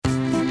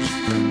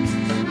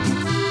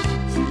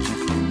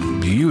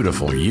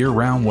beautiful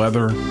year-round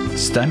weather,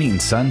 stunning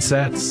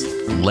sunsets,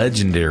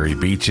 legendary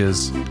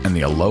beaches, and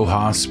the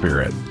aloha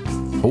spirit.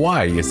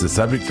 Hawaii is the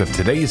subject of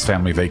today's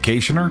Family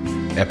Vacationer,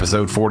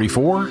 episode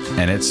 44,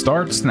 and it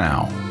starts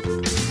now.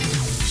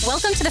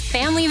 Welcome to the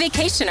Family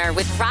Vacationer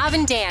with Rob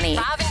and Danny.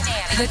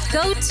 The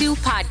go-to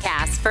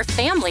podcast for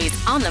families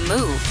on the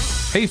move.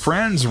 Hey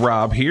friends,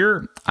 Rob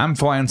here. I'm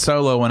flying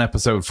solo on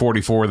episode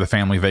 44 of the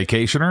Family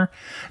Vacationer.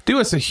 Do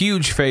us a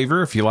huge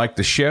favor. If you like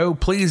the show,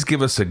 please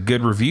give us a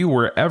good review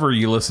wherever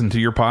you listen to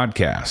your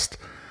podcast.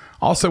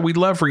 Also, we'd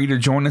love for you to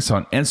join us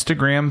on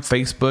Instagram,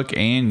 Facebook,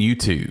 and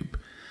YouTube.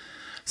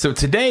 So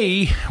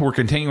today, we're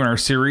continuing our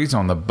series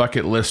on the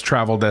bucket list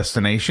travel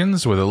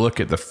destinations with a look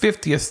at the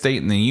 50th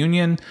state in the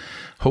Union,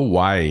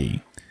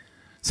 Hawaii.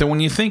 So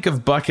when you think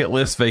of bucket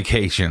list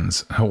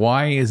vacations,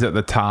 Hawaii is at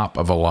the top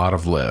of a lot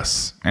of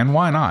lists. And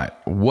why not?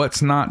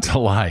 What's not to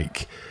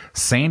like?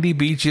 Sandy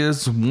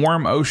beaches,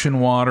 warm ocean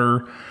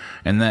water,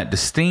 and that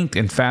distinct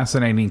and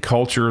fascinating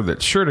culture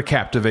that's sure to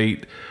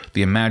captivate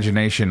the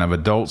imagination of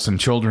adults and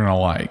children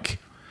alike.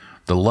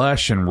 The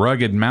lush and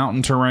rugged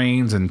mountain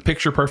terrains and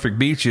picture-perfect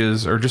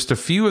beaches are just a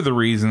few of the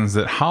reasons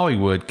that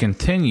Hollywood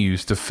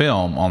continues to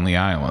film on the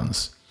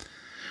islands.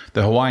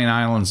 The Hawaiian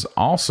Islands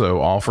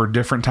also offer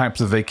different types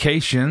of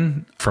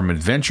vacation, from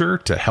adventure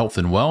to health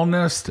and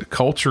wellness, to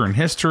culture and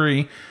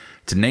history,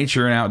 to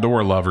nature and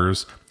outdoor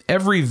lovers.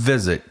 Every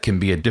visit can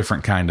be a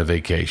different kind of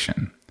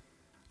vacation.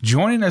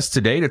 Joining us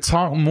today to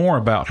talk more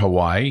about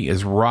Hawaii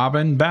is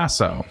Robin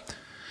Basso.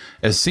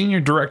 As Senior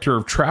Director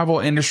of Travel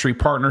Industry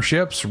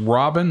Partnerships,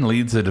 Robin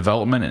leads the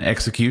development and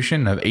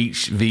execution of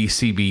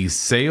HVCB's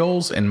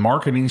sales and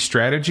marketing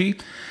strategy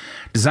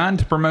designed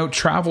to promote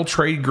travel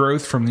trade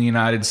growth from the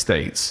United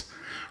States.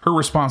 Her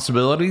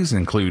responsibilities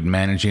include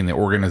managing the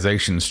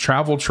organization's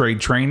travel trade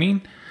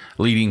training,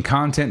 leading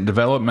content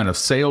development of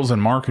sales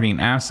and marketing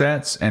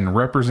assets, and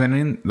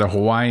representing the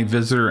Hawaii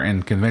Visitor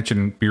and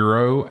Convention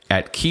Bureau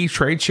at key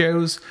trade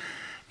shows,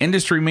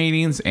 industry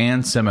meetings,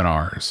 and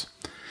seminars.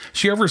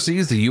 She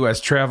oversees the U.S.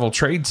 Travel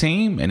Trade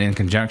Team and, in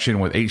conjunction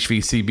with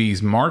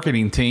HVCB's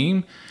marketing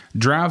team,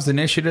 drives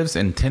initiatives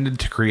intended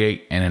to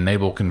create and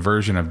enable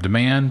conversion of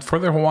demand for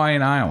the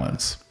Hawaiian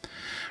Islands.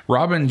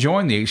 Robin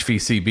joined the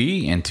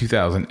HVCB in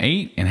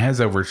 2008 and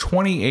has over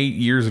 28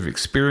 years of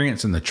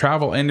experience in the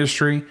travel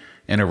industry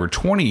and over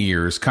 20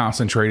 years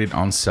concentrated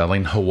on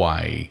selling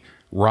Hawaii.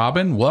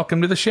 Robin,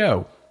 welcome to the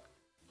show.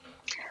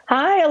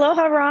 Hi,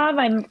 aloha, Rob.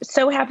 I'm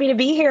so happy to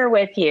be here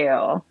with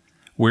you.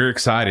 We're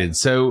excited.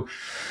 So,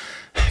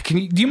 do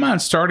you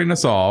mind starting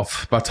us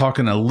off by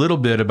talking a little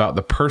bit about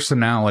the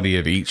personality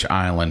of each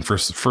island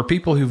for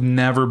people who've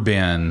never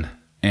been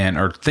and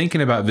are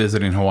thinking about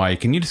visiting Hawaii?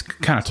 Can you just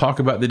kind of talk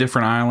about the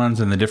different islands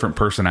and the different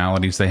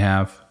personalities they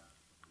have?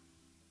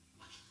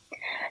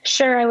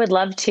 Sure, I would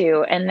love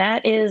to. And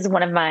that is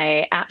one of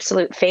my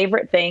absolute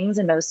favorite things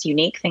and most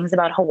unique things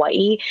about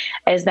Hawaii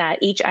is that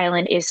each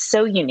island is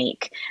so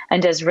unique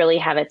and does really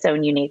have its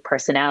own unique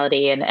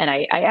personality. And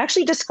I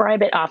actually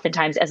describe it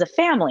oftentimes as a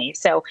family.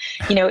 So,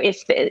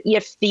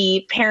 if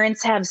the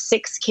parents have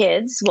 6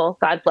 kids, well,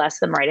 God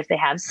bless them, right, if they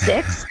have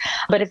 6.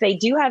 But if they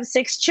do have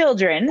 6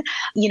 children,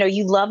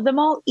 you love them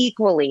all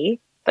equally,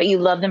 but you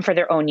love them for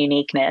their own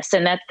uniqueness.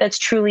 And that's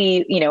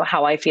truly,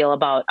 how I feel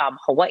about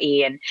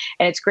Hawaii. And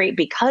it's great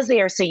because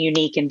they are so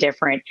unique and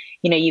different.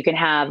 You can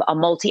have a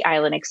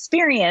multi-island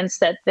experience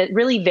that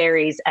really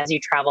varies as you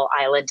travel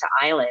island to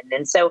island.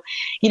 And so,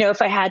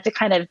 if I had to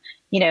kind of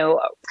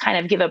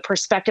give a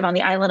perspective on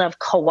the island of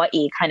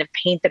Kauai, kind of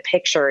paint the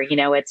picture,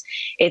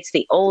 it's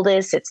the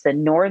oldest, it's the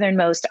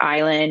northernmost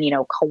island.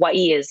 Kauai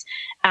is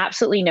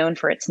absolutely known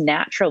for its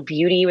natural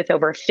beauty with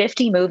over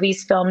 50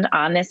 movies filmed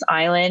on this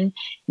island.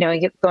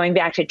 Going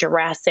back to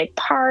Jurassic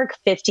Park,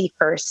 50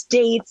 First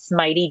Dates,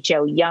 Mighty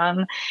Joe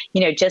Young,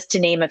 just to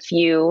name a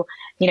few.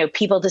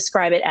 People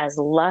describe it as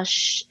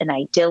lush and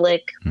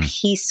idyllic,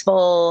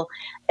 peaceful,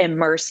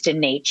 immersed in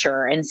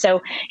nature. And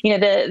so,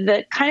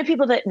 the kind of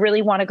people that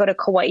really want to go to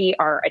Kauai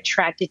are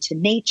attracted to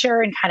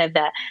nature and kind of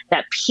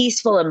that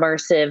peaceful,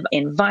 immersive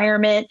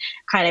environment,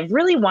 kind of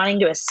really wanting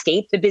to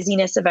escape the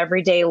busyness of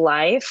everyday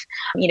life.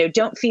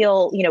 Don't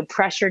feel,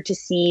 pressured to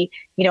see,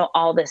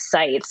 all the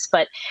sights.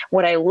 But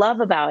what I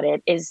love about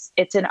it is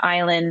it's an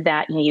island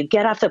that, you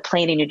get off the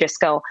plane and you just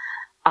go,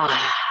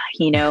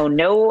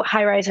 no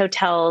high-rise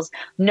hotels,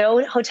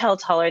 no hotel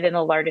taller than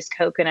the largest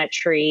coconut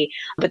tree,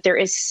 but there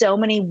is so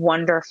many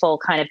wonderful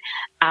kind of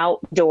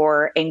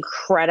outdoor,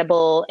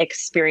 incredible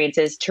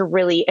experiences to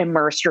really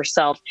immerse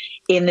yourself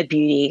in the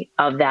beauty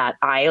of that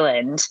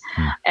island.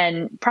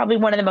 And probably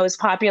one of the most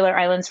popular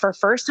islands for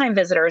first-time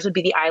visitors would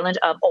be the island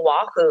of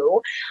Oahu.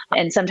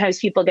 And sometimes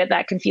people get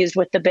that confused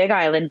with the Big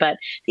Island, but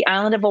the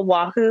island of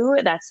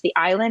Oahu, that's the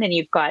island, and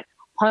you've got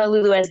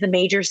Honolulu as the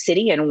major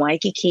city and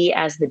Waikiki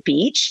as the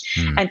beach.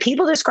 And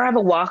people describe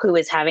Oahu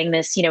as having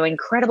this,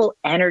 incredible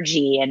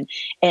energy and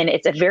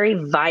it's a very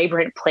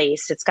vibrant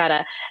place. It's got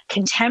a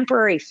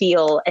contemporary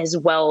feel as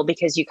well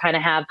because you kind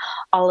of have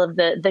all of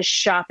the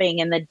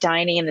shopping and the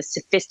dining and the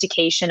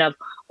sophistication of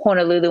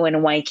Honolulu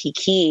and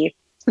Waikiki.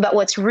 But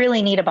what's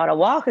really neat about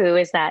Oahu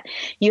is that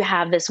you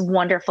have this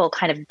wonderful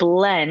kind of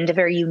blend, a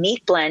very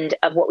unique blend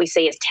of what we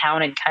say is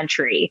town and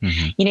country.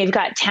 You've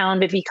got town,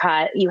 but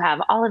you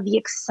have all of the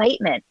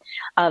excitement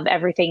of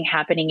everything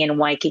happening in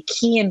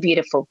Waikiki and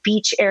beautiful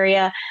beach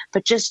area.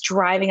 But just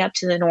driving up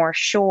to the North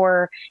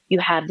Shore, you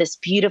have this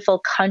beautiful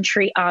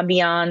country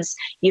ambiance.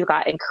 You've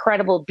got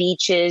incredible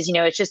beaches.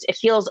 It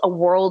feels a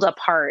world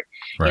apart,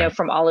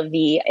 from all of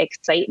the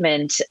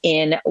excitement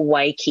in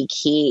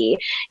Waikiki.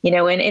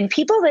 And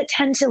people that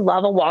tend to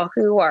love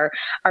Oahu are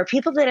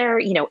people that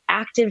are,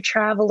 active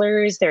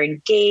travelers. They're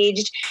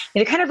engaged.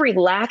 They're kind of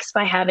relaxed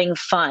by having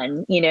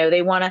fun.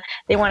 They want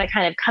to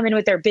kind of come in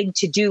with their big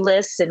to-do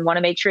lists and want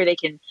to make sure they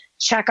can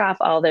check off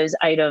all those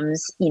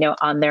items,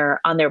 on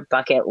their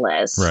bucket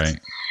list. Right.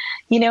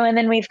 And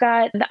then we've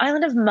got the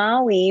island of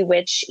Maui,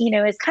 which,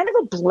 is kind of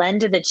a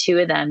blend of the two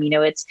of them.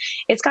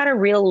 It's got a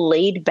real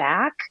laid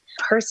back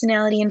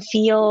personality and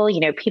feel.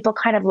 People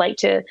kind of like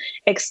to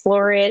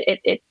explore it.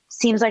 It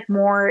seems like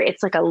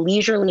it's like a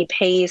leisurely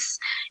pace.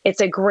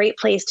 It's a great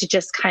place to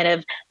just kind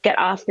of get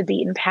off the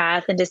beaten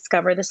path and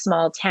discover the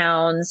small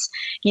towns,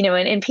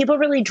 and people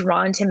really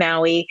drawn to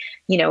Maui,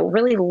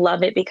 really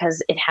love it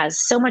because it has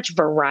so much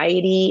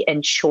variety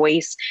and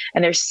choice,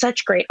 and there's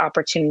such great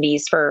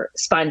opportunities for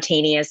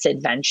spontaneous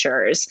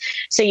adventures.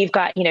 So you've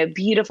got,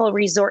 beautiful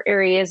resort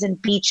areas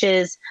and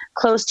beaches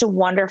close to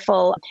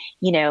wonderful,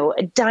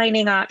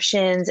 dining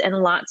options and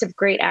lots of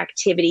great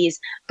activities,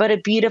 but a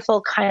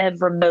beautiful kind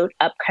of remote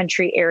upcountry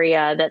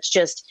area that's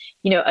just,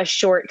 a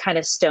short kind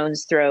of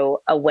stone's throw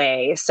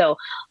away. So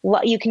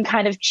you can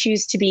kind of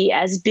choose to be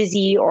as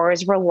busy or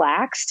as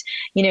relaxed,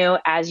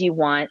 as you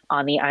want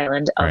on the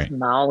island of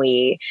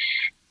Maui.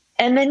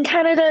 And then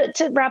kind of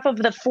to wrap up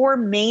the four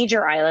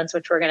major islands,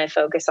 which we're going to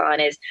focus on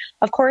is,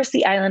 of course,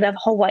 the island of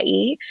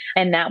Hawaii.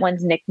 And that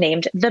one's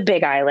nicknamed the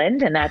Big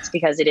Island. And that's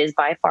because it is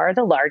by far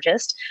the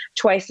largest,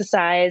 twice the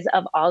size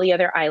of all the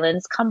other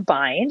islands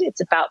combined.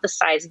 It's about the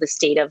size of the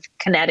state of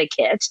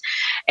Connecticut.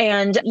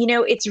 And,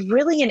 it's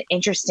really an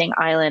interesting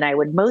island. I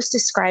would most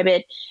describe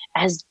it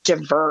as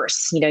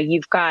diverse.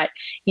 You've got,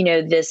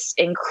 this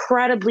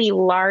incredibly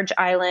large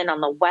island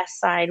on the west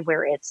side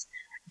where it's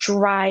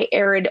dry,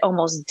 arid,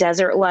 almost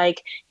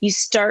desert-like. You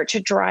start to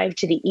drive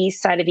to the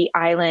east side of the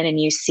island and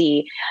you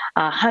see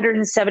a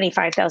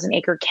 175,000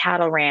 acre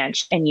cattle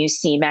ranch, and you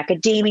see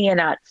macadamia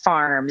nut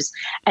farms.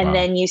 And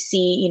then you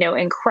see,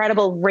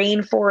 incredible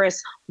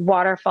rainforest,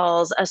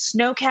 waterfalls, a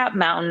snow-capped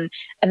mountain,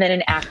 and then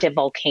an active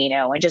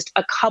volcano, and just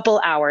a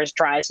couple hours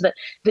drive. So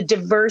the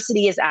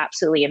diversity is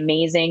absolutely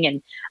amazing.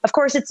 And of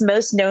course, it's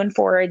most known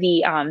for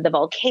the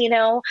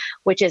volcano,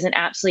 which is an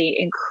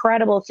absolutely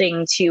incredible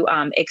thing to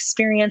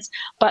experience.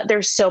 But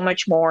there's so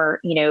much more,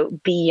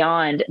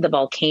 beyond the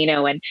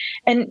volcano.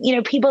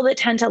 And people that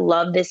tend to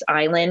love this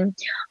island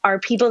are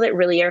people that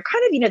really are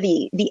kind of,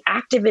 the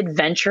active,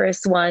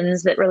 adventurous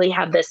ones that really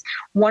have this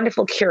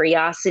wonderful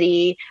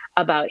curiosity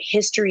about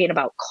history and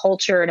about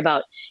culture and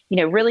about,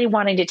 really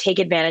wanting to take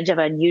advantage of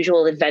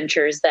unusual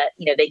adventures that,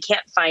 they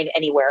can't find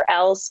anywhere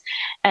else.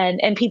 And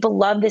people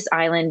love this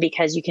island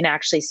because you can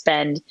actually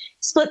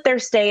split their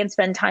stay and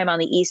spend time on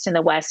the east and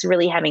the west,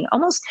 really having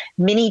almost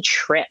mini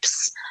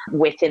trips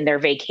within their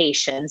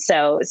vacation.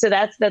 So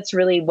that's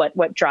really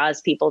what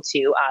draws people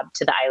to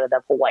the island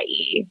of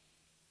Hawaii.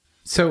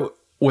 So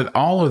with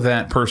all of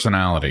that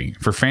personality,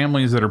 for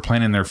families that are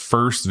planning their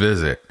first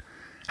visit,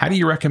 how do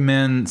you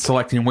recommend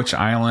selecting which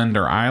island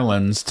or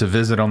islands to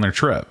visit on their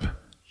trip?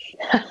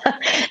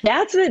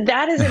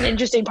 That is an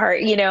interesting part.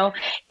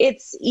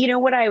 It's,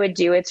 what I would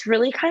do. It's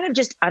really kind of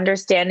just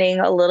understanding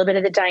a little bit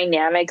of the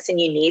dynamics and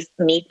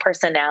unique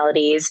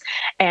personalities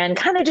and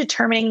kind of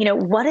determining,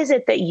 what is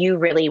it that you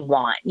really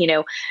want?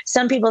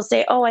 Some people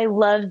say, oh, I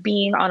love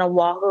being on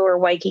Oahu or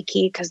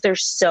Waikiki because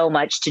there's so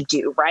much to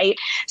do, right?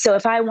 So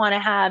if I want to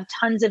have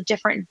tons of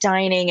different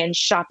dining and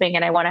shopping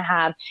and I want to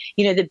have,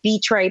 the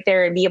beach right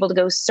there and be able to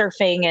go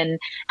surfing and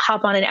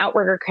hop on an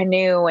outrigger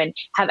canoe and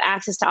have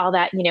access to all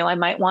that, I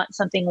might want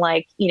something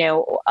like,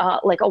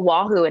 like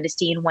Oahu and to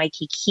stay in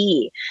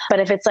Waikiki. But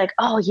if it's like,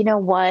 oh, you know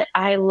what?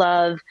 I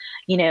love,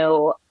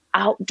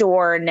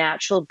 outdoor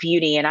natural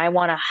beauty and I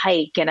want to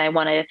hike and I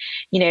want to,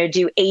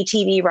 do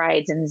ATV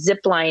rides and zip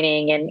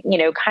lining and,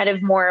 kind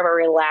of more of a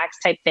relaxed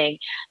type thing,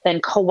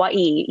 then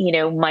Kauai,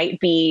 might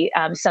be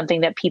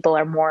something that people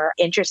are more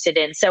interested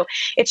in. So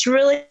it's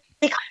really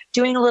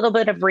doing a little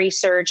bit of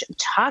research,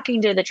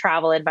 talking to the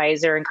travel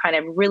advisor and kind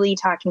of really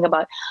talking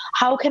about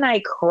how can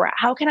I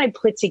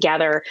put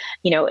together,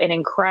 an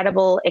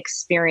incredible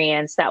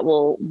experience that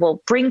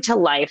will bring to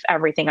life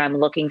everything I'm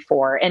looking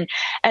for. And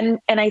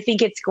I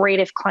think it's great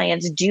if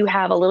clients do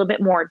have a little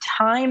bit more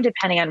time,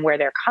 depending on where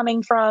they're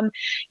coming from.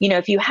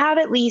 If you have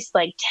at least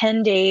like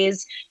 10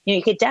 days,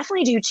 you could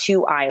definitely do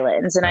 2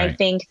 islands. And I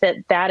think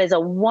that is a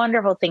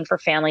wonderful thing for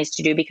families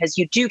to do because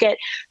you do get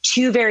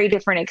 2 very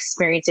different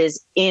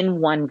experiences in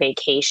one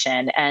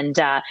vacation. And,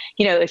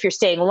 if you're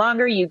staying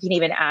longer, you can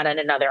even add on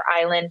another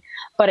island.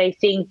 But I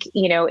think,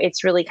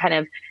 it's really kind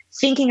of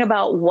thinking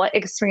about what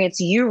experience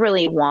you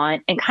really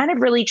want and kind of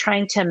really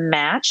trying to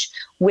match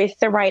with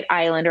the right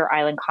island or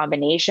island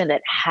combination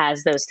that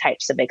has those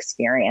types of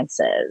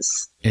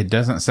experiences. It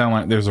doesn't sound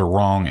like there's a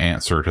wrong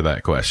answer to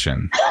that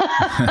question.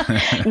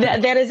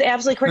 That is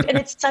absolutely correct. And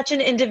it's such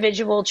an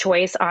individual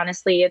choice,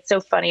 honestly. It's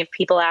so funny if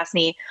people ask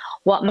me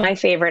what my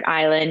favorite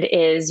island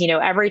is.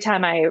 Every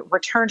time I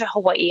return to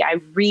Hawaii, I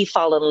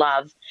re-fall in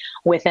love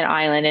with an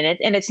island.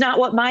 And it's not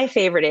what my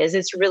favorite is.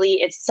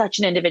 It's such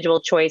an individual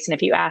choice. And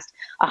if you asked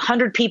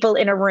 100 people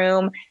in a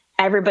room,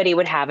 everybody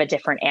would have a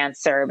different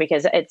answer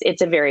because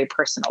it's a very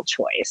personal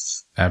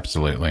choice.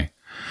 Absolutely.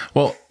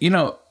 Well,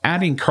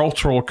 adding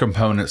cultural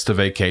components to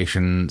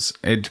vacations,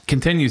 it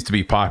continues to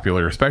be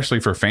popular,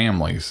 especially for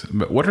families.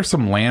 But what are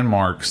some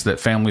landmarks that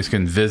families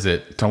can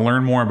visit to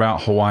learn more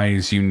about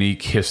Hawaii's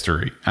unique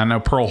history? I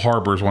know Pearl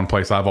Harbor is one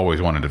place I've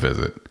always wanted to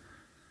visit.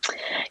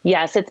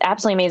 Yes, it's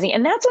absolutely amazing.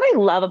 And that's what I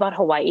love about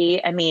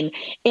Hawaii. I mean,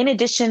 in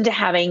addition to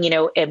having,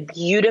 a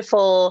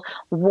beautiful,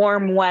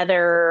 warm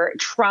weather,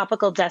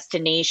 tropical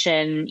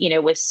destination,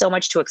 with so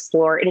much to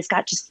explore, it has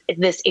got just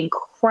this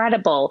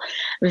incredible,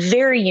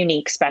 very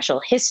unique,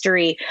 special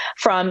history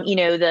from,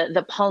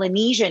 the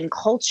Polynesian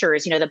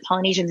cultures. The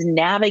Polynesians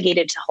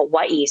navigated to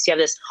Hawaii. So you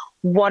have this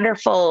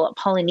wonderful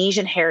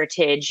Polynesian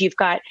heritage. You've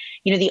got,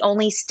 the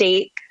only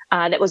state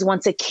that was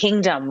once a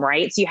kingdom,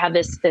 right? So you have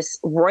this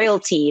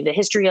royalty, the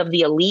history of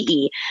the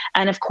Ali'i,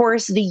 and of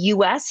course the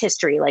U.S.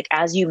 history, like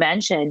as you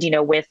mentioned,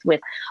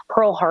 with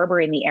Pearl Harbor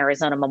and the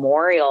Arizona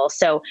Memorial.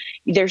 So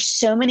there's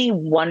so many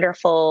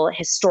wonderful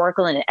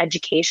historical and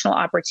educational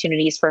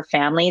opportunities for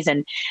families,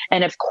 and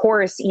of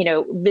course,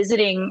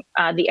 visiting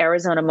the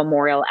Arizona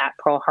Memorial at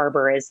Pearl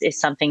Harbor is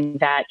something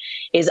that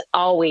is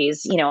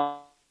always,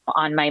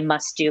 on my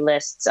must-do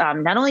lists,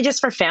 not only just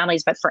for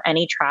families, but for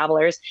any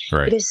travelers.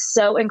 Right. It is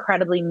so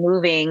incredibly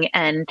moving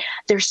and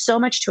there's so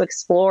much to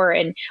explore.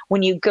 And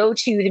when you go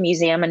to the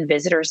Museum and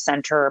Visitor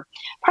Center,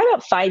 probably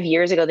about 5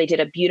 years ago, they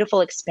did a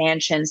beautiful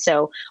expansion.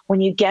 So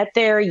when you get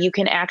there, you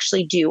can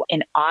actually do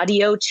an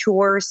audio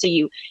tour. So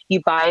you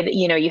buy,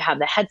 you have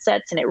the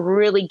headsets and it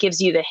really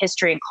gives you the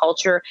history and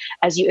culture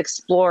as you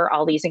explore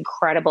all these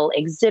incredible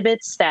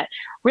exhibits that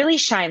really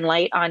shine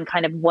light on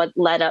kind of what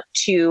led up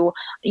to,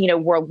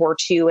 World War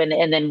II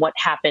and then what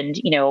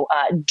happened,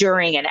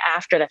 during and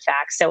after the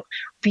fact. So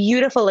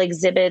beautiful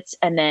exhibits.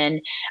 And then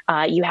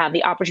you have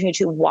the opportunity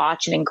to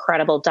watch an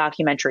incredible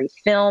documentary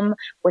film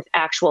with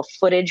actual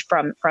footage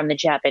from the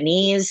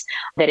Japanese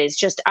that is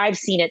just, I've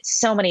seen it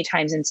so many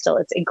times and still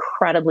it's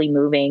incredibly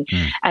moving.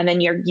 And then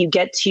you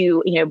get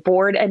to,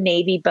 board a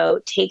Navy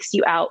boat, takes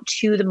you out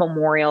to the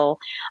memorial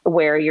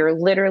where you're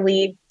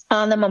literally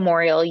on the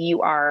memorial.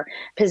 You are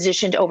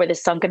positioned over the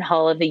sunken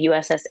hull of the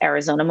USS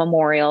Arizona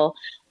Memorial,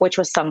 which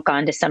was sunk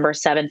on December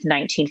 7th,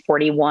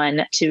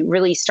 1941, to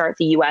really start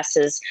the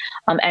U.S.'s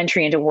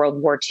entry into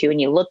World War II.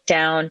 And you look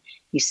down,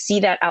 you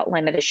see that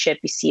outline of the ship,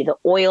 you see the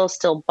oil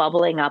still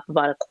bubbling up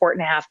about a quart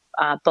and a half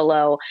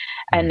below,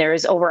 and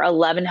there's over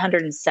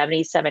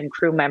 1,177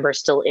 crew members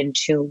still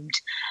entombed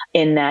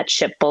in that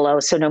ship below.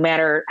 So no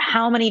matter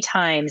how many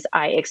times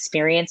I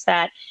experience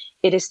that,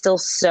 it is still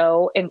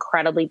so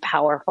incredibly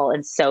powerful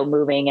and so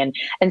moving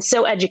and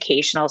so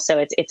educational. So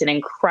it's an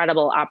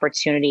incredible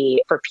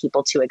opportunity for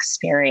people to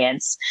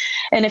experience.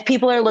 And if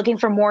people are looking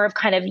for more of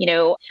kind of,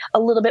 a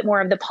little bit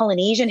more of the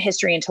Polynesian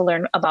history and to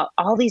learn about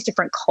all these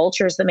different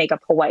cultures that make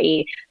up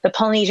Hawaii, the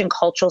Polynesian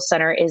Cultural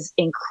Center is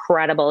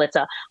incredible. It's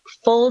a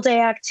full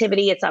day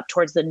activity. It's up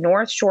towards the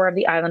north shore of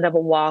the island of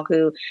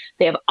Oahu.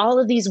 They have all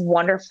of these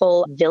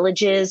wonderful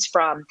villages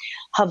from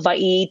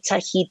Hawaii,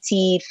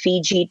 Tahiti,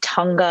 Fiji,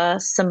 Tonga,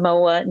 Samoa,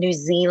 New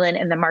Zealand,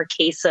 and the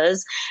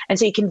Marquesas. And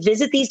so you can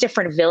visit these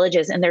different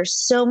villages, and there's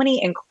so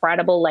many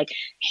incredible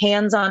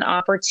hands-on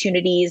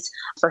opportunities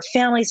for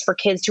families, for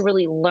kids to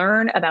really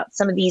learn about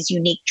some of these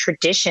unique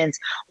traditions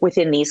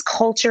within these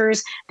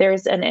cultures.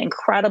 There's an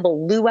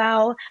incredible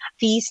luau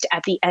feast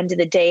at the end of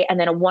the day, and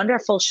then a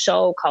wonderful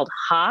show called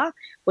Ha,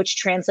 which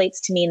translates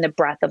to mean the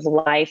breath of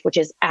life, which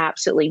is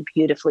absolutely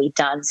beautifully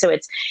done. So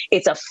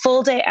it's a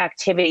full day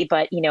activity,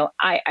 but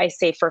I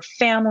say for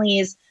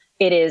families,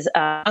 it is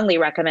strongly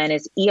recommend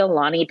is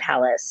Iolani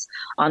Palace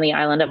on the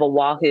island of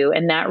Oahu.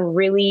 And that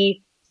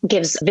really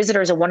gives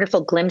visitors a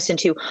wonderful glimpse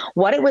into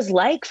what it was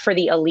like for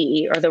the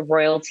Ali'i or the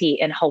royalty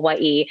in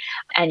Hawaii.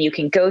 And you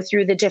can go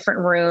through the different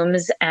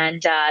rooms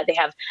and they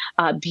have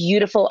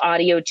beautiful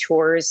audio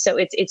tours. So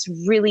it's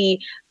really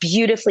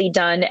beautifully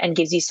done and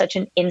gives you such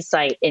an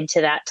insight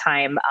into that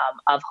time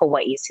of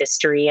Hawaii's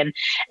history. And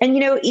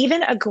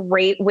even a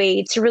great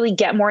way to really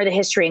get more of the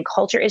history and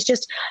culture is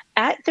just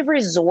at the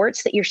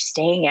resorts that you're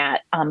staying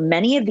at.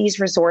 Many of these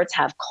resorts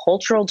have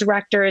cultural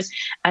directors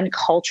and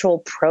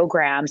cultural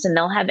programs, and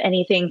they'll have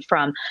anything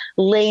from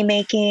lei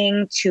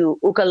making to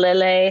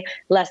ukulele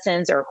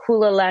lessons or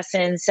hula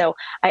lessons. So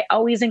I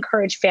always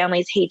encourage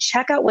families, hey,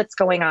 check out what's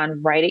going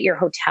on right at your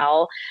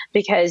hotel,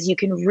 because you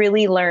can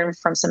really learn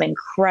from some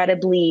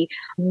incredibly,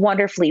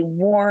 wonderfully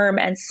warm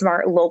and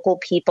smart local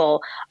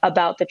people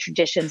about the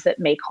traditions that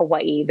make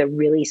Hawaii the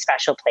really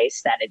special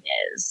place that it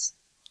is.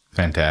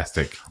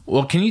 Fantastic.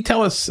 Well, can you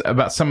tell us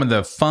about some of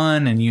the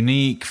fun and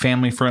unique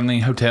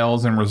family-friendly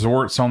hotels and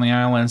resorts on the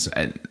islands?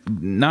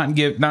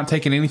 Not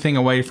taking anything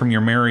away from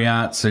your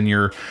Marriotts and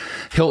your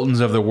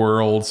Hiltons of the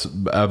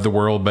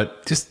world,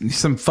 but just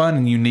some fun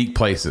and unique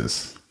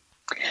places.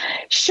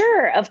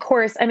 Sure, of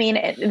course. I mean,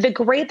 the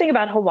great thing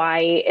about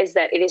Hawaii is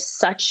that it is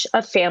such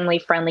a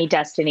family-friendly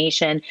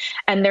destination,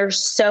 and there's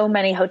so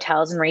many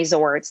hotels and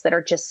resorts that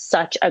are just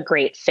such a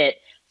great fit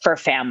for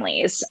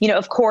families.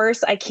 Of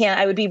course,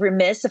 I would be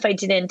remiss if I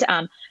didn't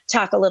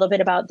talk a little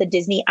bit about the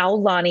Disney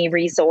Aulani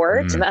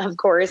Resort. Mm. Of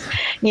course,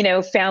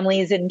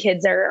 families and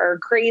kids are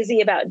crazy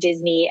about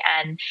Disney,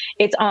 and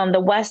it's on the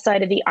west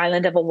side of the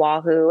island of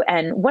Oahu.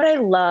 And what I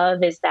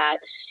love is that,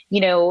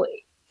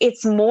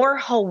 it's more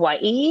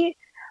Hawaii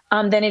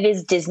than it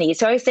is Disney.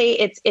 So I say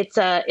it's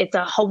a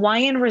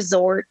Hawaiian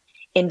resort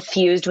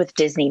infused with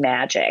Disney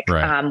magic.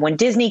 Right. When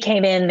Disney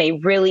came in, they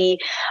really,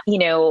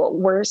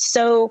 were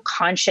so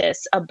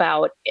conscious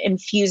about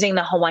infusing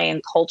the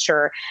Hawaiian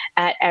culture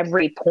at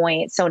every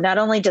point. So not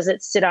only does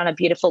it sit on a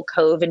beautiful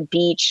cove and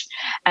beach,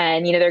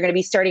 and they're going to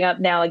be starting up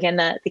now again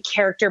the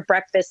character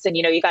breakfast, and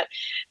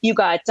you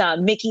got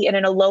Mickey in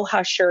an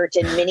aloha shirt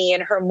and Minnie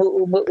in her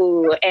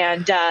mu'u,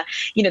 and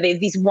they have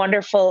these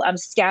wonderful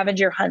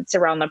scavenger hunts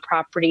around the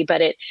property.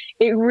 But it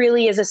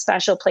really is a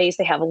special place.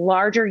 They have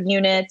larger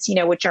units,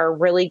 which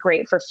are really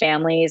great for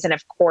families, and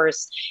of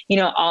course,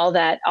 all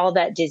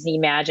that Disney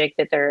magic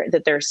that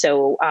they're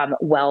so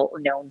well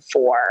known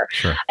for.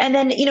 Sure. And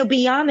then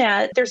beyond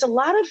that, there's a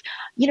lot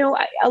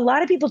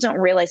of people don't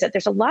realize that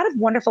there's a lot of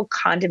wonderful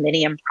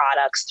condominium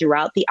products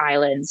throughout the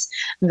islands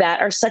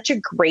that are such a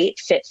great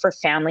fit for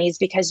families,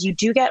 because you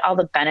do get all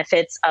the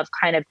benefits of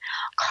kind of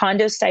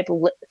condo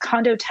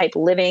type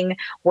living,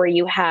 where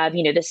you have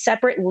the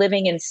separate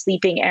living and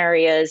sleeping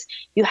areas,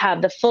 you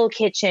have the full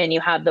kitchen,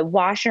 you have the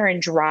washer and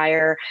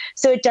dryer.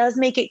 So it does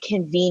make it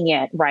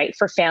convenient, right?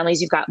 For families,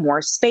 you've got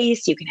more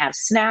space, you can have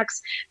snacks,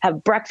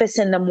 have breakfast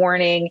in the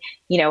morning,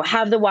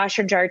 have the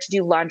washer and dryer to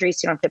do laundry,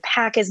 so you don't have to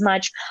pack as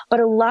much. But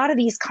a lot of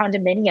these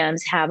condominiums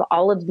have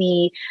all of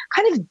the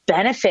kind of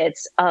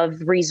benefits of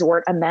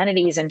resort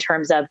amenities in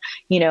terms of,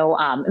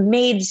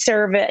 maid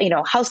service,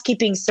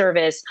 housekeeping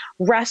service,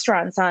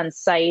 restaurants on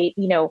site,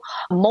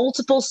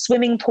 multiple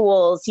swimming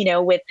pools,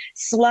 with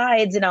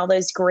slides and all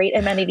those great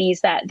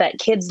amenities that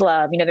kids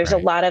love. There's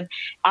Right. a lot of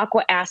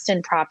Aqua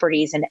Aston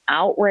properties and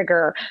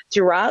Outrigger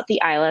throughout the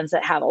islands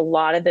that have a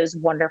lot of those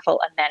wonderful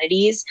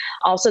amenities.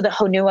 Also, the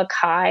Honua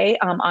Kai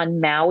on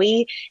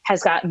Maui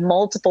has got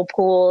multiple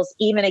pools,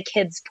 even a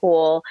kids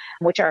pool,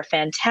 which are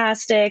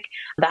fantastic.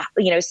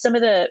 Some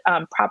of the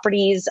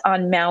properties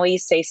on Maui,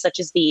 say such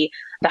as the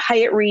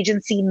Hyatt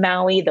Regency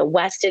Maui, the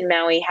Westin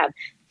Maui, have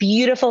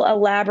beautiful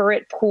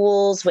elaborate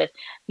pools with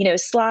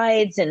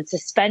slides and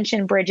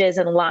suspension bridges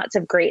and lots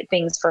of great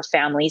things for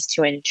families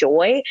to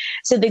enjoy.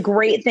 So the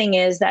great thing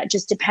is that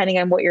just depending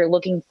on what you're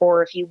looking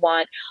for, if you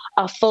want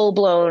a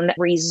full-blown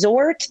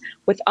resort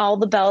with all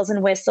the bells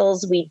and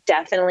whistles, we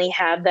definitely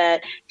have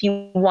that. If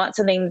you want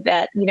something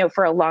that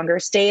for a longer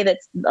stay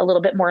that's a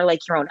little bit more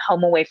like your own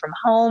home away from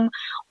home,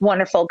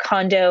 wonderful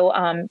condo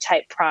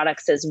type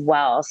products as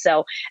well.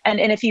 So and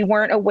if you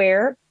weren't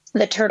aware,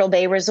 the Turtle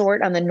Bay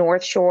Resort on the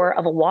North Shore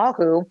of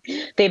Oahu,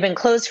 they've been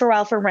closed for a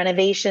while for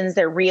renovations.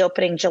 They're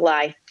reopening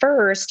July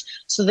 1st.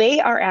 So they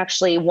are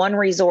actually one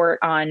resort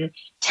on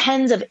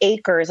tens of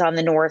acres on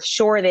the North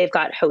Shore. They've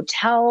got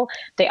hotel.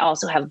 They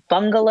also have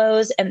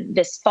bungalows. And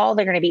this fall,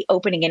 they're going to be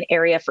opening an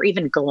area for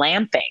even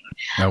glamping.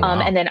 Oh, wow.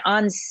 And then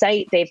on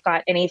site, they've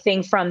got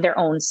anything from their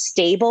own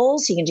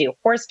stables. You can do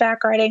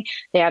horseback riding.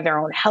 They have their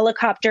own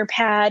helicopter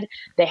pad.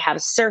 They have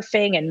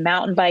surfing and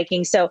mountain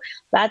biking. So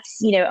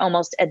that's,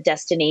 almost a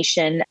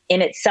destination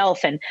in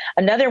itself. And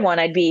another one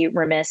I'd be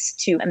remiss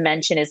to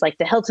mention is like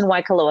the Hilton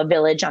Waikoloa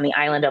Village on the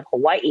island of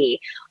Hawaii,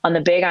 on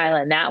the Big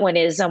Island. That one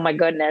is, oh my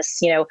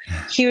goodness,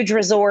 huge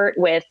resort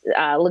with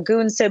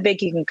lagoons so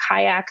big you can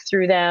kayak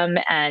through them,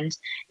 and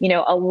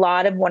a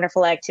lot of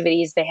wonderful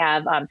activities. They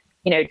have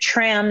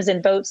trams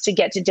and boats to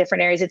get to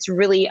different areas. It's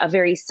really a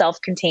very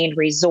self-contained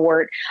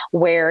resort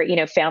where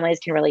families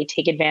can really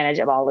take advantage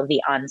of all of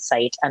the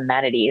on-site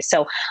amenities.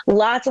 So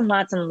lots and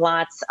lots and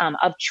lots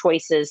of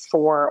choices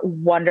for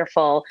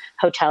wonderful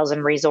hotels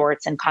and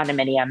resorts and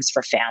condominiums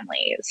for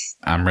families.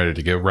 I'm ready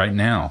to go right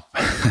now.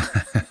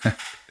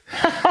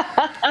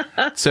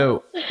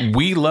 So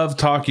we love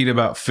talking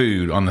about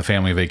food on the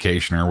Family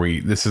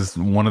Vacationer. This is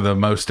one of the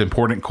most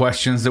important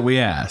questions that we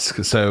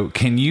ask. So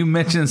can you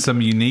mention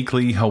some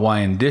uniquely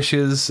Hawaiian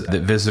dishes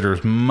that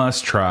visitors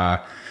must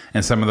try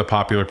and some of the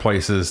popular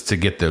places to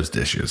get those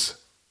dishes?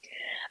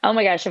 Oh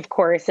my gosh, of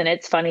course. And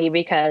it's funny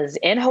because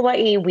in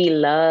Hawaii, we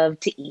love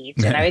to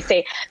eat. And I would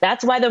say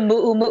that's why the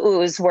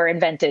mu'us were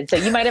invented. So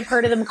you might have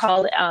heard of them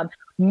called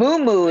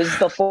moo-moos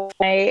before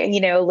my,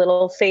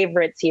 little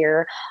favorites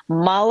here.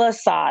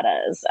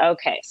 Malasadas.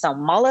 Okay, so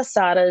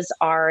malasadas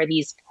are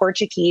these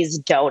Portuguese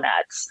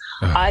donuts.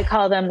 I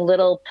call them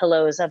little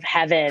pillows of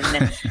heaven.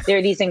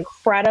 They're these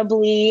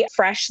incredibly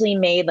freshly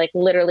made, like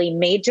literally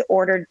made to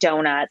order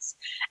donuts.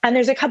 And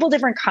there's a couple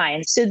different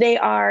kinds. So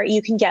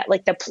you can get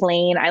like the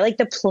plain, I like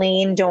the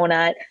plain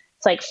donut.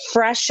 It's like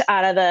fresh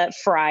out of the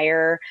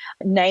fryer,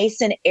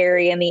 nice and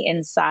airy on the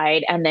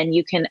inside. And then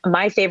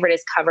my favorite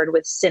is covered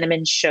with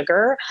cinnamon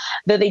sugar,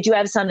 though they do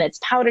have some that's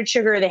powdered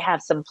sugar. They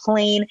have some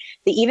plain.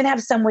 They even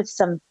have some with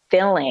some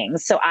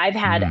fillings. So I've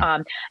had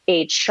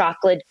a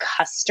chocolate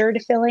custard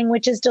filling,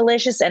 which is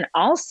delicious. And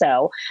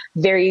also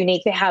very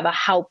unique. They have a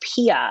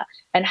haupia,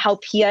 and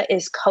haupia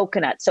is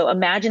coconut. So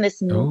imagine this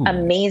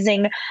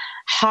amazing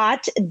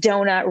hot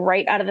donut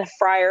right out of the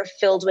fryer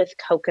filled with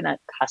coconut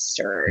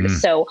custard.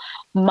 So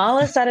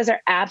malasadas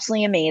are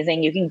absolutely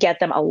amazing. You can get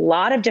them a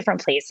lot of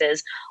different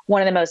places.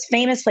 One of the most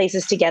famous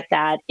places to get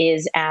that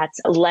is at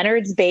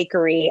Leonard's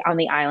Bakery on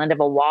the island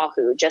of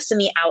Oahu, just in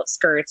the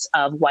outskirts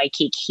of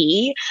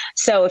Waikiki.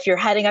 So if you're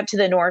heading up to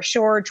the North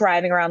Shore,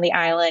 driving around the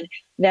island,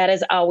 that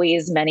is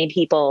always many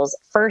people's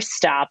first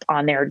stop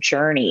on their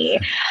journey.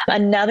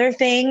 Another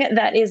thing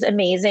that is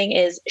amazing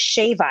is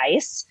shave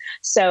ice.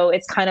 So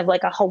it's kind of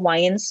like a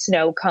Hawaiian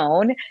snow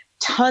cone.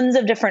 Tons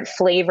of different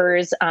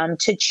flavors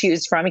to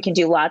choose from. You can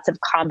do lots of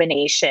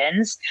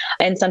combinations.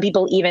 And some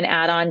people even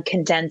add on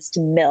condensed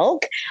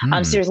milk.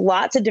 So there's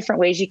lots of different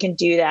ways you can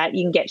do that.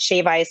 You can get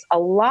shave ice a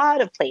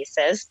lot of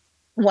places.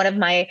 One of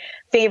my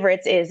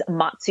favorites is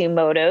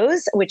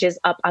Matsumoto's, which is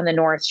up on the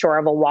North Shore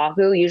of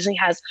Oahu. Usually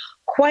has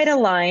quite a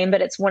line,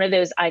 but it's one of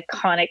those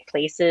iconic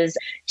places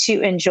to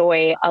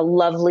enjoy a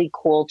lovely,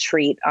 cool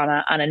treat on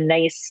a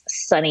nice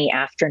sunny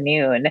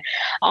afternoon.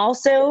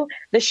 Also,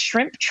 the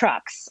shrimp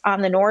trucks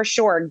on the North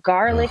Shore,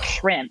 garlic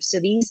shrimp. So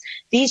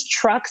these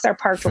trucks are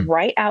parked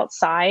right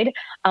outside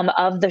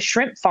of the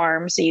shrimp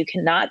farm, so you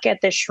cannot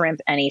get the shrimp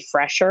any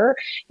fresher.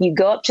 You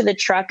go up to the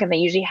truck, and they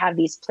usually have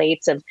these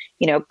plates of,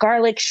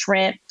 garlic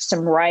shrimp,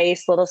 some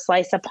rice, little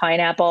slice of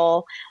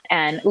pineapple,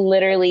 and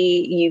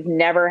literally you've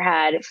never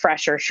had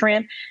fresher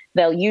shrimp.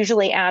 They'll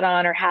usually add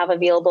on or have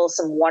available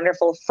some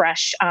wonderful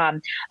fresh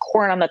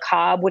corn on the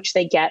cob, which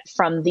they get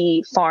from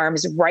the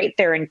farms right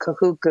there in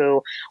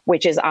Kahuku,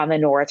 which is on the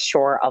North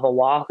Shore of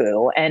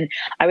Oahu. And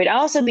I would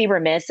also be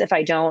remiss if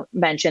I don't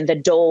mention the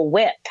Dole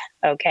Whip.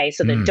 Okay,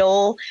 so the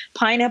Dole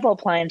Pineapple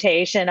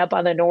Plantation up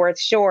on the North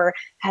Shore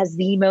has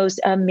the most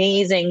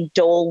amazing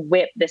Dole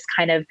Whip. This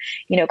kind of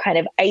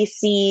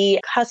icy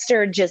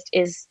custard just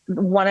is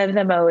one of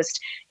the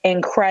most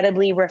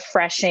incredibly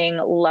refreshing,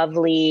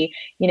 lovely,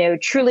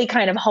 truly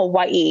kind of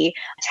Hawaii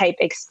type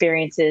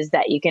experiences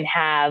that you can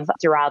have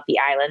throughout the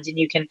islands. And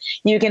you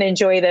can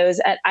enjoy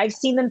those. I've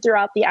seen them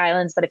throughout the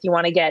islands, but if you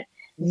want to get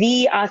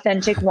the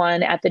authentic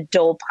one at the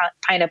Dole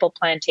Pineapple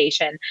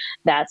Plantation,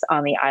 that's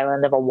on the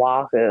island of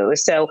Oahu.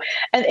 So,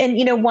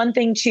 and one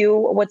thing too,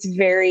 what's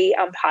very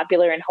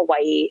popular in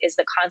Hawaii is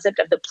the concept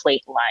of the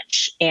plate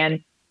lunch.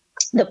 And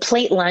the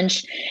plate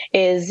lunch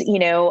is,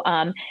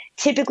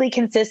 typically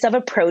consists of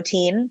a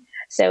protein.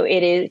 So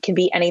it can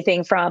be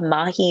anything from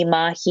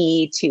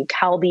mahi-mahi to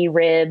kalbi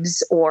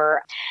ribs,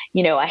 or,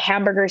 a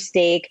hamburger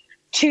steak,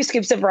 2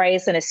 scoops of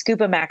rice, and a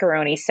scoop of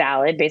macaroni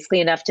salad, basically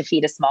enough to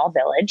feed a small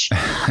village.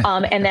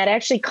 And that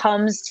actually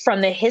comes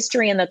from the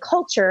history and the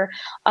culture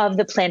of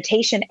the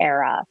plantation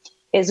era.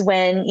 Is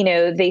when,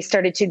 they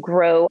started to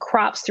grow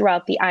crops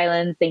throughout the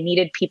island. They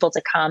needed people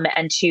to come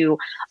and to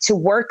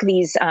work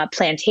these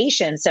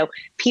plantations. So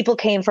people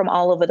came from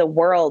all over the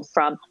world,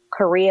 from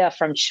Korea,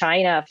 from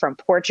China, from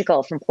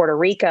Portugal, from Puerto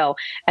Rico,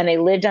 and they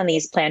lived on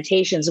these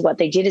plantations. What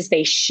they did is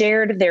they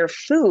shared their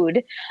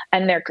food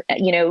and their,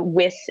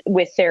 with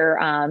their,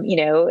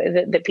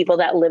 the people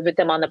that lived with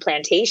them on the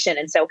plantation.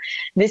 And so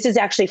this is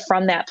actually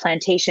from that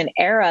plantation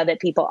era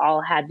that people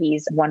all had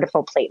these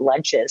wonderful plate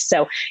lunches.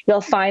 So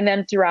you'll find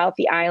them throughout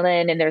the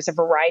island, and there's a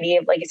variety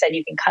of, like I said,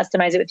 you can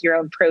customize it with your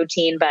own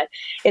protein, but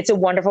it's a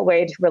wonderful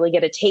way to really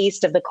get a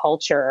taste of the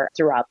culture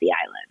throughout the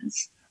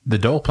islands. The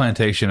Dole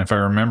Plantation, if I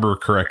remember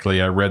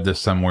correctly, I read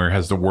this somewhere,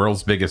 has the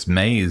world's biggest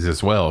maze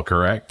as well,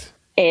 correct?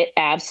 It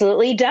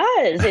absolutely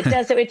does. It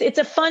does. So it's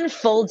a fun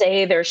full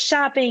day. There's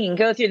shopping, you can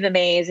go through the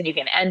maze, and you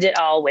can end it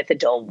all with a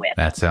Dole Whip.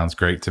 That sounds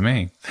great to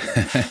me.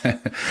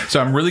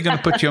 So I'm really going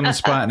to put you on the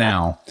spot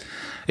now.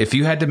 If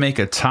you had to make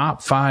a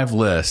top 5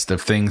 list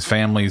of things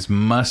families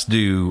must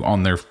do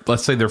on their,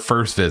 let's say, their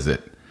first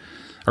visit,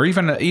 or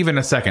even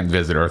a second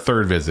visit or a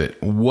third visit,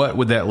 what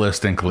would that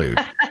list include?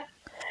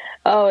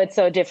 Oh, it's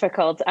so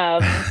difficult.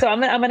 So I'm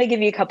going to give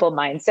you a couple of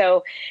mine.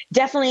 So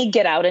definitely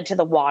get out into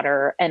the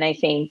water. And I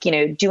think,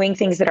 doing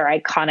things that are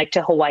iconic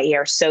to Hawaii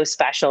are so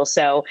special.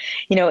 So,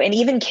 and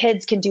even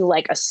kids can do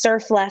like a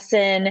surf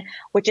lesson,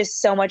 which is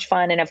so much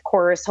fun. And of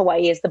course,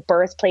 Hawaii is the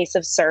birthplace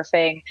of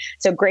surfing.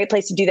 So great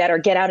place to do that, or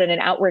get out in an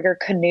outrigger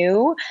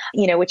canoe,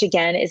 which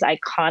again is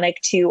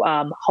iconic to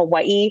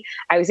Hawaii.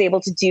 I was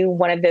able to do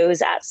one of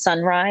those at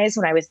sunrise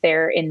when I was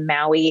there in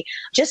Maui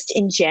just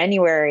in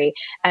January.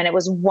 And it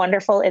was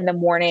wonderful in the the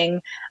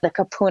morning, the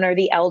kapuna, or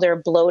the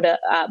elder,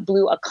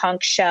 blew a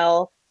conch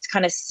shell to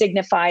kind of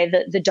signify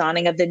the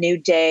dawning of the new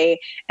day,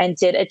 and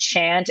did a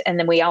chant. And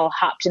then we all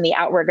hopped in the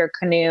outrigger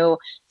canoe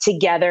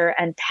together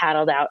and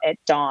paddled out at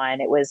dawn.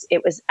 It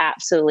was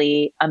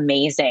absolutely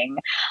amazing.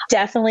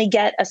 Definitely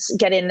get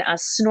in a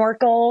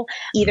snorkel,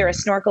 either a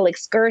snorkel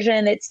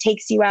excursion that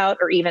takes you out,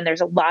 or even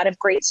there's a lot of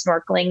great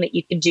snorkeling that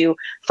you can do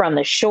from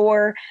the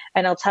shore.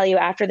 And I'll tell you,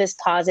 after this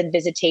pause and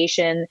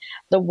visitation,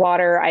 the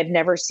water, I've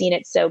never seen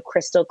it so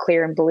crystal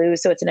clear and blue.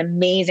 So it's an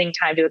amazing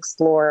time to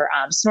explore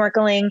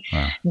snorkeling.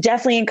 Wow.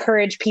 Definitely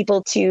encourage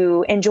people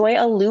to enjoy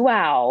a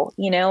luau.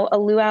 A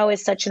luau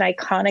is such an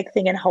iconic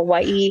thing in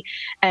Hawaii,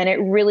 and it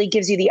really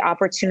gives you the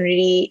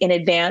opportunity in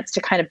advance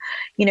to kind of,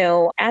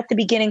 at the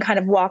beginning, kind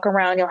of walk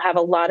around. You'll have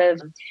a lot of,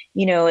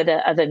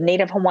 the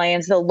Native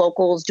Hawaiians, the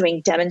locals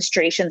doing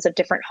demonstrations of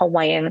different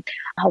Hawaiian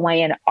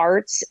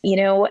arts,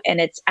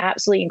 and it's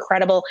absolutely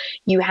incredible.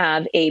 You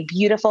have a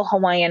beautiful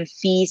Hawaiian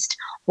feast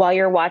while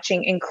you're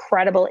watching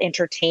incredible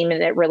entertainment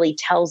that really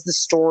tells the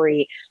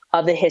story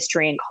of the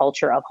history and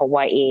culture of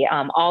Hawaii,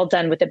 all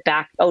done with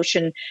a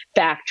ocean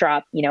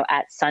backdrop,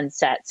 at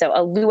sunset. So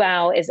a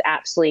luau is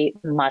absolutely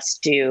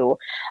must do.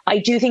 I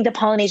do think the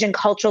Polynesian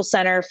Cultural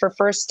Center for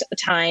first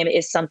time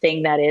is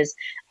something that is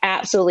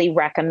absolutely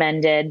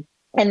recommended.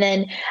 And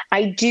then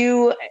I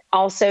do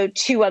also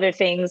two other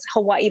things.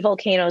 Hawaii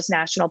Volcanoes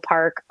National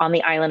Park on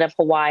the island of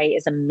Hawaii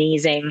is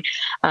amazing.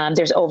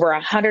 There's over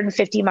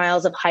 150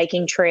 miles of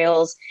hiking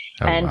trails.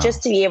 Wow.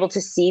 Just to be able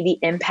to see the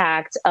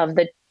impact of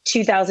the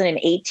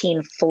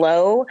 2018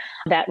 flow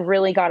that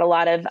really got a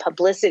lot of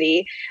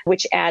publicity,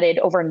 which added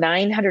over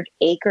 900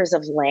 acres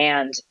of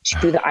land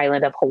to the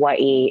island of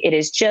Hawaii. It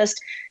is just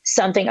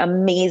something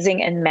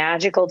amazing and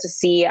magical to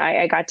see.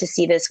 I got to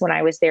see this when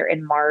I was there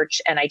in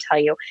March, and I tell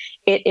you,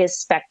 it is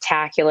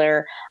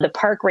spectacular. The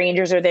park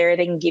rangers are there.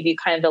 They can give you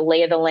kind of the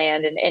lay of the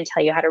land and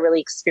tell you how to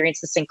really experience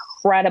this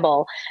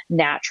incredible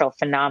natural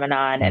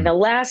phenomenon. And the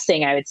last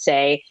thing I would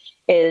say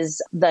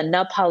is the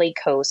Na Pali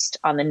coast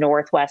on the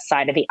northwest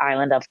side of the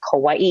island of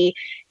Kauai.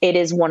 It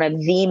is one of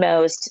the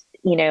most,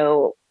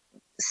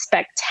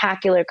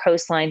 spectacular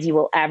coastlines you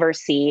will ever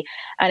see.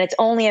 And it's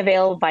only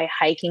available by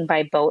hiking,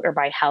 by boat, or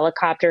by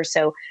helicopter.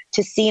 So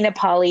to see Na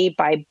Pali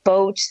by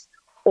boat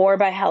or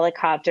by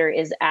helicopter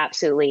is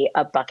absolutely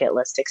a bucket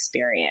list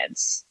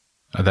experience.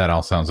 That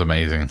all sounds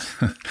amazing.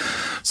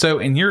 So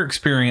in your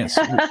experience,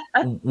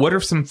 what are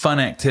some fun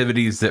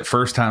activities that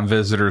first-time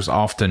visitors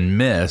often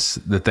miss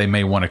that they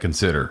may want to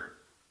consider?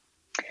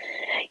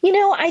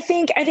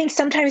 I think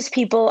sometimes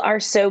people are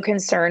so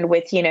concerned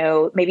with,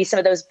 maybe some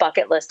of those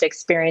bucket list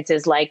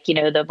experiences like,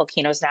 the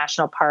Volcanoes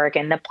National Park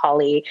and Na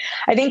Pali.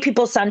 I think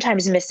people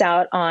sometimes miss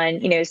out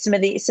on, some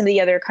of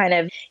the other kind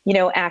of,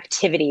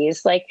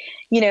 activities like,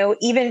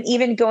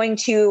 even going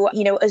to,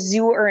 a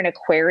zoo or an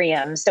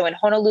aquarium. So in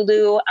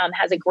Honolulu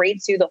has a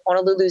great zoo, the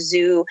Honolulu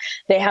Zoo.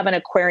 They have an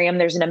aquarium.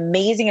 There's an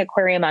amazing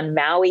aquarium on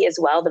Maui as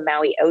well, the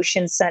Maui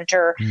Ocean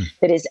Center,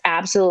 that is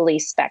absolutely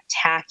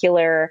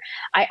spectacular.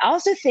 I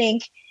also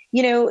think,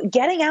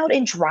 getting out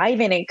and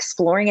driving and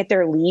exploring at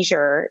their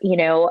leisure.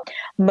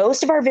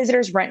 Most of our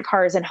visitors rent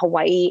cars in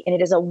Hawaii, and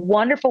it is a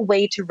wonderful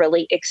way to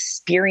really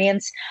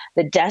experience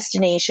the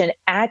destination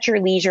at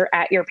your leisure,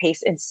 at your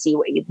pace, and see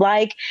what you'd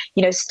like.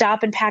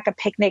 Stop and pack a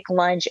picnic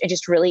lunch and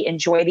just really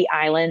enjoy the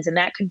islands. And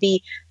that could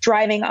be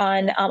driving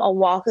on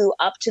Oahu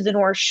up to the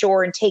North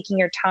Shore and taking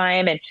your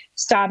time and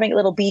stopping at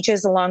little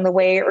beaches along the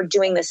way, or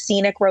doing the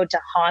scenic road to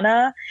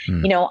Hana,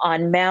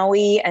 on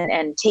Maui,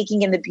 and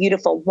taking in the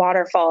beautiful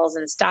waterfalls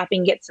and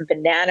stopping, get some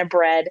banana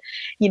bread,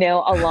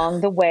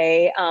 along the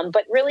way.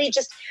 But really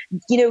just,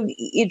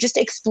 just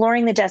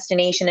exploring the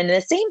destination. And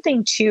the same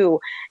thing too,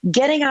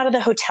 getting out of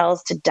the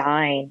hotels to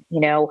dine,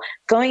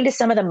 going to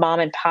some of the mom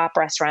and pop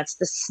restaurants,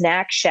 the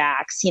snack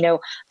shacks, the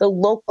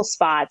local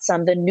spots,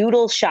 the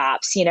noodle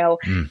shops,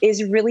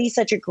 is really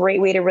such a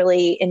great way to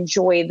really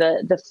enjoy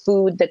the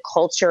food, the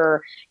culture,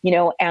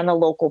 and the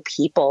local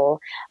people.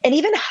 And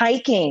even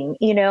hiking,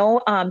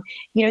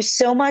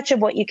 so much of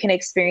what you can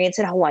experience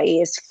in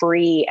Hawaii is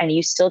free, and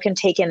you still can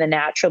take in the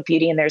natural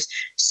beauty. And there's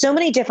so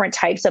many different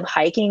types of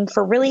hiking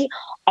for really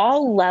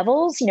all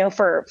levels.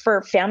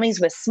 For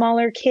families with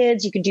smaller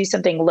kids, you can do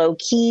something low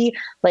key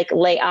like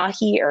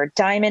Leahi or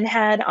Diamond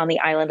Head on the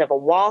island of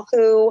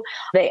Oahu.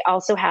 They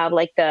also have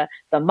like the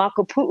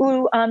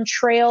Makapu'u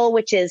trail,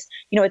 which is,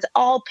 it's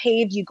all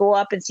paved. You go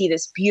up and see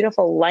this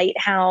beautiful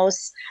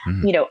lighthouse.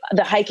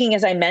 The hiking,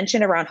 as I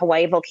mentioned, around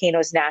Hawaii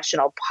Volcanoes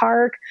National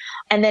Park.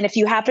 And then if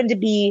you happen to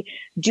be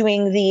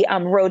doing the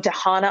road to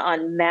Hana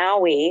on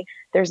Maui,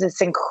 there's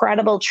this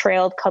incredible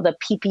trail called the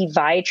Pipi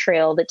Vai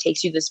Trail that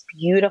takes you this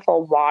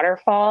beautiful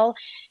waterfall.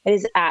 It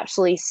is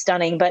absolutely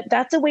stunning, but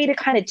that's a way to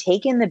kind of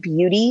take in the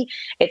beauty.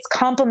 It's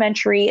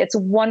complimentary. It's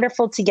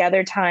wonderful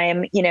together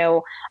time,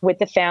 with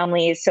the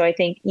families. So I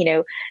think,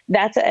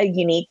 that's a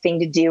unique thing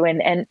to do.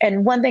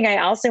 And one thing I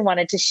also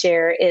wanted to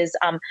share is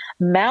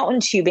mountain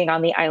tubing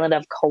on the island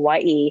of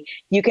Kauai.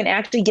 You can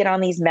actually get on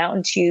these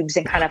mountain tubes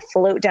and kind of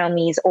float down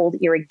these old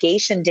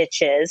irrigation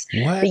ditches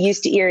that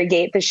used to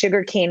irrigate the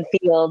sugarcane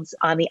fields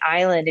on the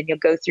island, and you'll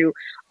go through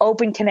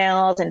open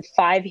canals and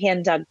 5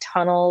 hand-dug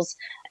tunnels.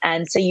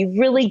 And so you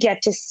really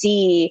get to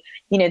see,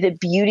 the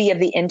beauty of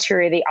the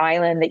interior of the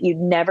island that you'd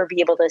never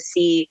be able to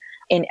see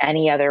in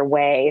any other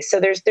way. So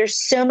there's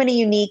so many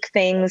unique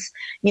things,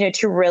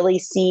 to really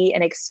see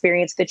and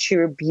experience the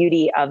true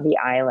beauty of the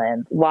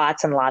island.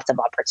 Lots and lots of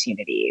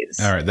opportunities.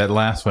 All right. That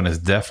last one is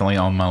definitely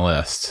on my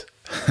list.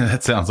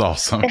 That sounds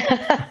awesome.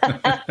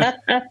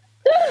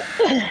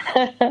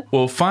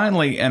 Well,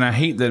 finally, and I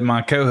hate that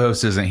my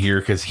co-host isn't here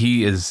because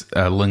he is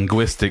a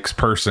linguistics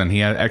person.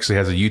 He actually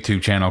has a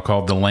YouTube channel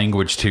called The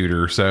Language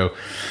Tutor. So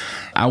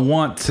I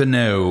want to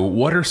know,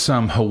 what are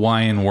some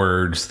Hawaiian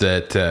words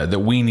that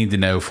we need to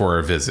know for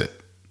our visit?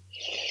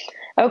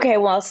 Okay,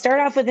 well, I'll start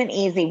off with an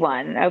easy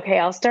one. Okay,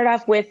 I'll start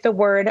off with the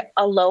word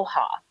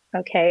aloha.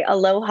 Okay,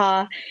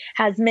 aloha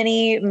has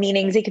many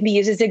meanings. It can be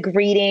used as a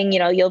greeting.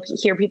 You'll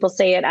hear people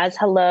say it as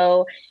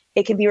hello.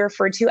 It can be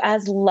referred to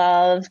as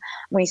love.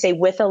 When you say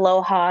with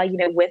aloha,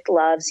 with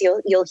love.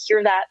 So you'll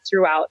hear that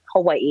throughout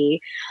Hawaii.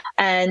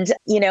 And,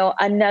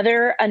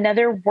 another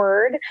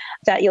word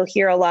that you'll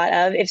hear a lot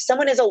of, if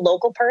someone is a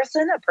local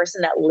person, a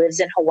person that lives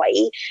in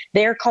Hawaii,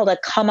 they're called a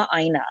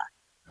kama'aina.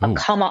 A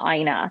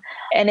kama'aina.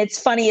 And it's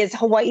funny is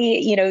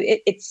Hawaii,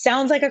 it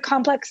sounds like a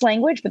complex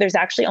language, but there's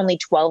actually only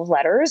 12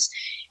 letters.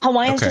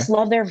 Hawaiians just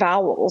love their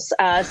vowels.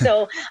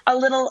 So a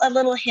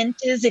little hint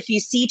is if you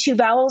see 2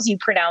 vowels, you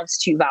pronounce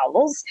 2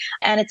 vowels.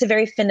 And it's a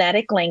very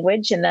phonetic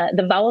language. And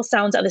the vowel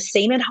sounds are the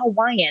same in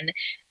Hawaiian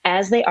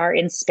as they are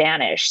in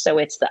Spanish. So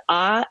it's the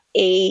a,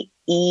 e,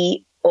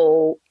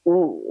 o,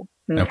 u.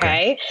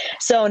 Okay.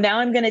 So now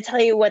I'm going to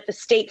tell you what the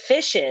state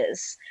fish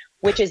is,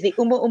 which is the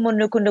umu umu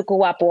nuku nuku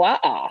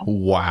wapua'a.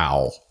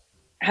 Wow.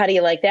 How do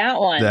you like that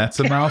one? That's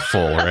a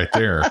mouthful right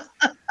there.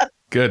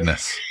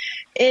 Goodness.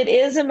 It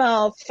is a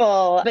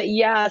mouthful. But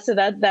yeah, so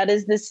that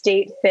is the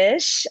state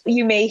fish.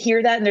 You may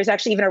hear that, and there's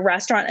actually even a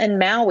restaurant in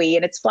Maui,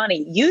 and it's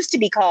funny. It used to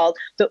be called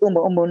the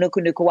umu umu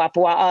nuku nuku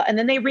wapua'a, and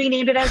then they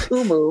renamed it as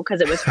umu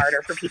because it was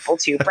harder for people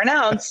to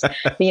pronounce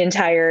the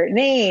entire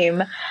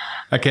name.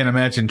 I can't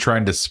imagine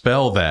trying to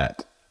spell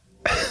that.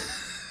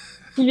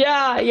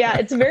 Yeah,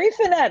 it's very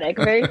phonetic.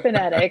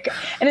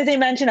 And as I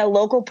mentioned, a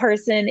local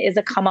person is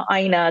a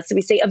kama'aina. So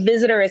we say a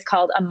visitor is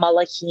called a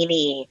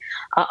malahini,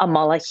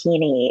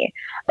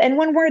 And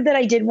one word that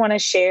I did want to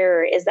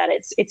share is that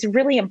it's a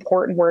really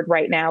important word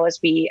right now as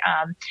we,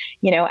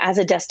 as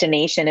a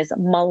destination is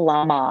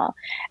malama.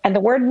 And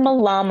the word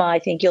malama, I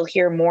think you'll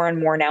hear more and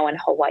more now in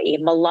Hawaii.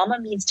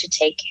 Malama means to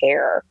take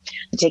care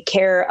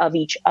of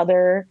each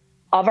other,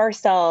 of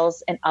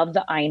ourselves, and of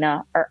the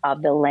aina, or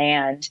of the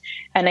land.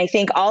 And I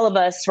think all of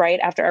us, right,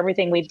 after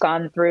everything we've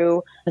gone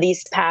through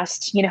these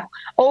past,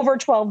 over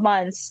 12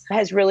 months,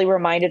 has really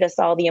reminded us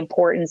all the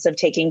importance of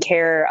taking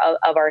care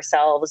of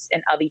ourselves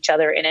and of each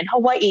other. And in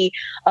Hawaii,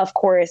 of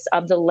course,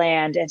 of the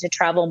land, and to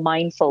travel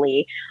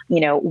mindfully,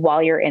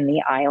 while you're in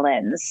the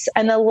islands.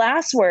 And the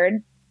last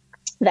word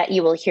that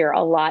you will hear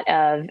a lot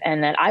of,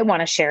 and that I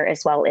want to share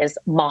as well, is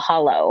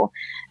mahalo.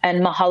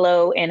 And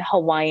mahalo in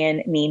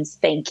Hawaiian means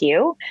thank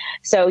you.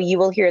 So you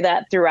will hear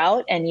that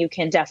throughout, and you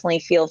can definitely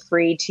feel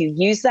free to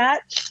use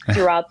that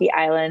throughout the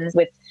islands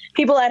with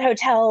people at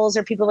hotels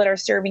or people that are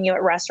serving you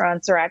at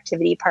restaurants or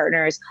activity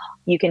partners.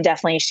 You can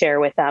definitely share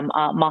with them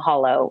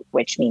mahalo,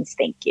 which means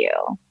thank you.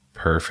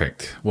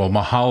 Perfect. Well,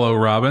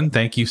 mahalo, Robin.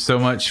 Thank you so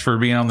much for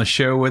being on the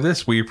show with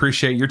us. We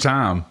appreciate your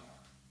time.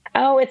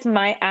 Oh, it's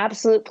my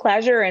absolute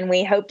pleasure. And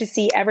we hope to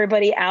see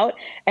everybody out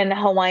in the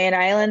Hawaiian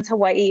Islands.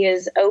 Hawaii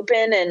is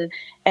open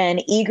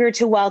and eager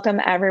to welcome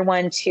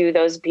everyone to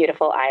those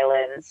beautiful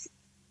islands.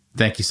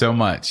 Thank you so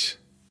much.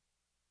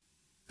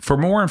 For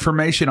more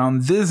information on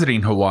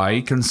visiting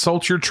Hawaii,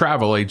 consult your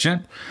travel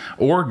agent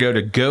or go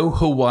to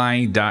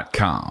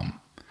gohawaii.com.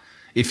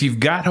 If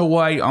you've got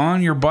Hawaii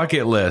on your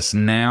bucket list,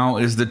 now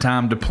is the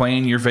time to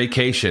plan your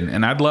vacation,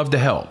 and I'd love to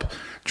help.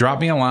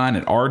 Drop me a line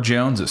at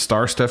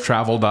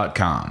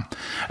rjones@starstufftravel.com.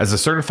 As a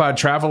certified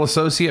travel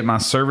associate, my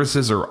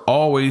services are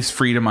always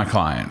free to my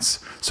clients.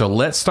 So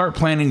let's start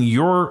planning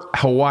your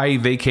Hawaii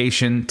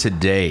vacation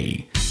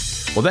today.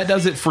 Well, that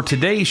does it for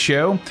today's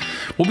show.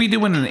 We'll be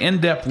doing an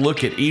in-depth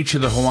look at each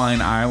of the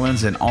Hawaiian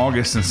Islands in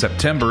August and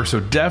September, so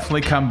definitely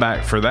come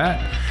back for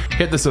that.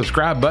 Hit the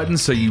subscribe button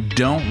so you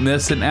don't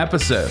miss an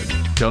episode.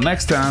 Till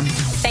next time.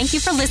 Thank you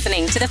for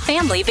listening to The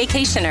Family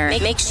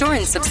Vacationer. Make sure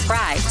and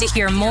subscribe to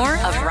hear more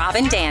of Rob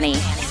and Danny.